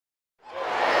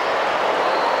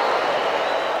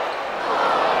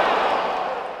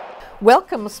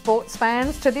Welcome sports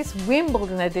fans to this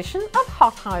Wimbledon edition of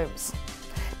Hot Homes.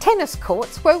 Tennis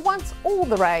courts were once all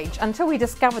the rage until we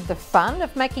discovered the fun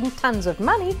of making tons of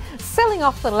money selling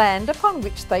off the land upon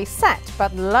which they sat.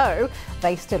 But lo,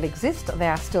 they still exist, they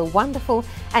are still wonderful,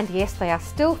 and yes, they are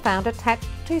still found attached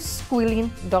to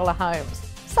squillion dollar homes.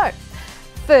 So,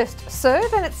 first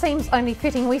serve, and it seems only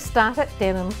fitting we start at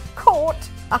Denham Court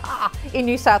in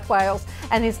New South Wales,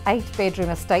 and this 8-bedroom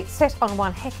estate set on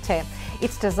 1 hectare.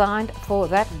 It's designed for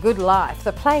that good life.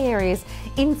 The play areas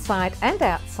inside and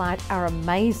outside are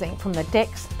amazing, from the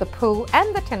decks, the pool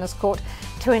and the tennis court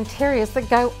to interiors that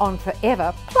go on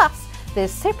forever. Plus,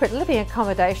 there's separate living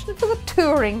accommodation for the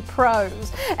touring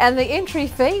pros. And the entry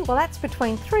fee, well, that's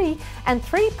between $3 and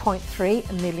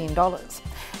 $3.3 million.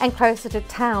 And closer to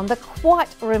town, the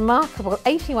quite remarkable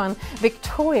 81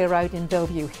 Victoria Road in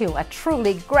Bellevue Hill, a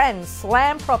truly grand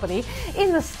slam property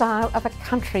in the style of a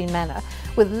country manor,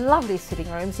 with lovely sitting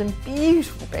rooms and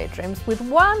beautiful bedrooms with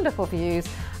wonderful views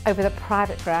over the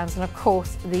private grounds and of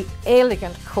course the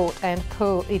elegant court and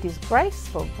pool. It is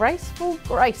graceful, graceful,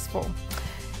 graceful.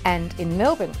 And in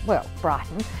Melbourne, well,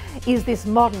 Brighton, is this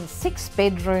modern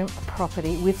 6-bedroom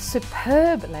property with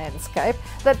superb landscape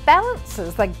that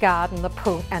balances the garden, the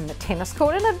pool and the tennis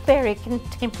court in a very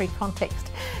contemporary context.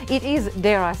 It is,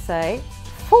 dare I say,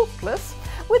 faultless,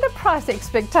 with a price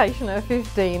expectation of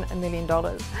 $15 million.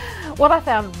 What I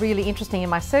found really interesting in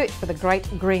my search for the Great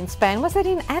Greenspan was that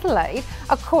in Adelaide,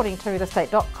 according to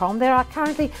realestate.com, there are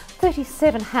currently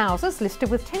 37 houses listed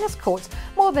with tennis courts,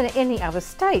 more than any other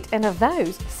state, and of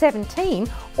those, 17,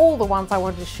 all the ones I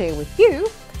wanted to share with you,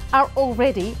 are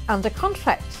already under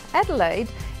contract. Adelaide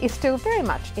is still very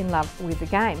much in love with the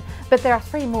game, but there are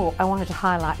 3 more I wanted to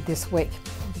highlight this week.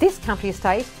 This country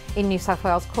estate in New South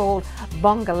Wales called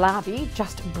Bongalabi,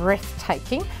 just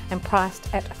breathtaking and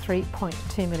priced at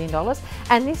 $3.2 million.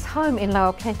 And this home in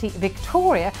Lower Plenty,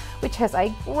 Victoria, which has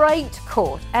a great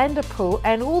court and a pool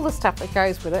and all the stuff that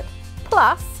goes with it.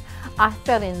 Plus, I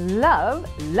fell in love,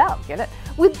 get it,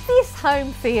 with this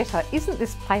home theatre. Isn't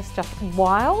this place just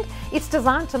wild? It's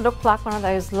designed to look like one of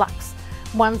those luxe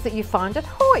ones that you find at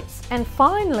Hoyt's. And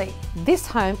finally, this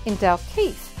home in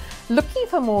Dalkeith, looking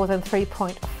for more than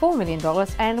 $3.4 million,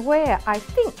 and where I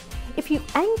think if you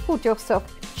angled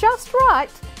yourself just right,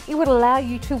 it would allow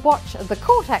you to watch the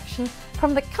court action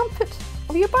from the comfort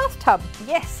of your bathtub.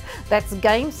 Yes, that's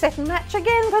game, set and match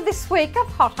again for this week of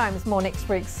Hot Homes. More next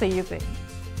week. See you then.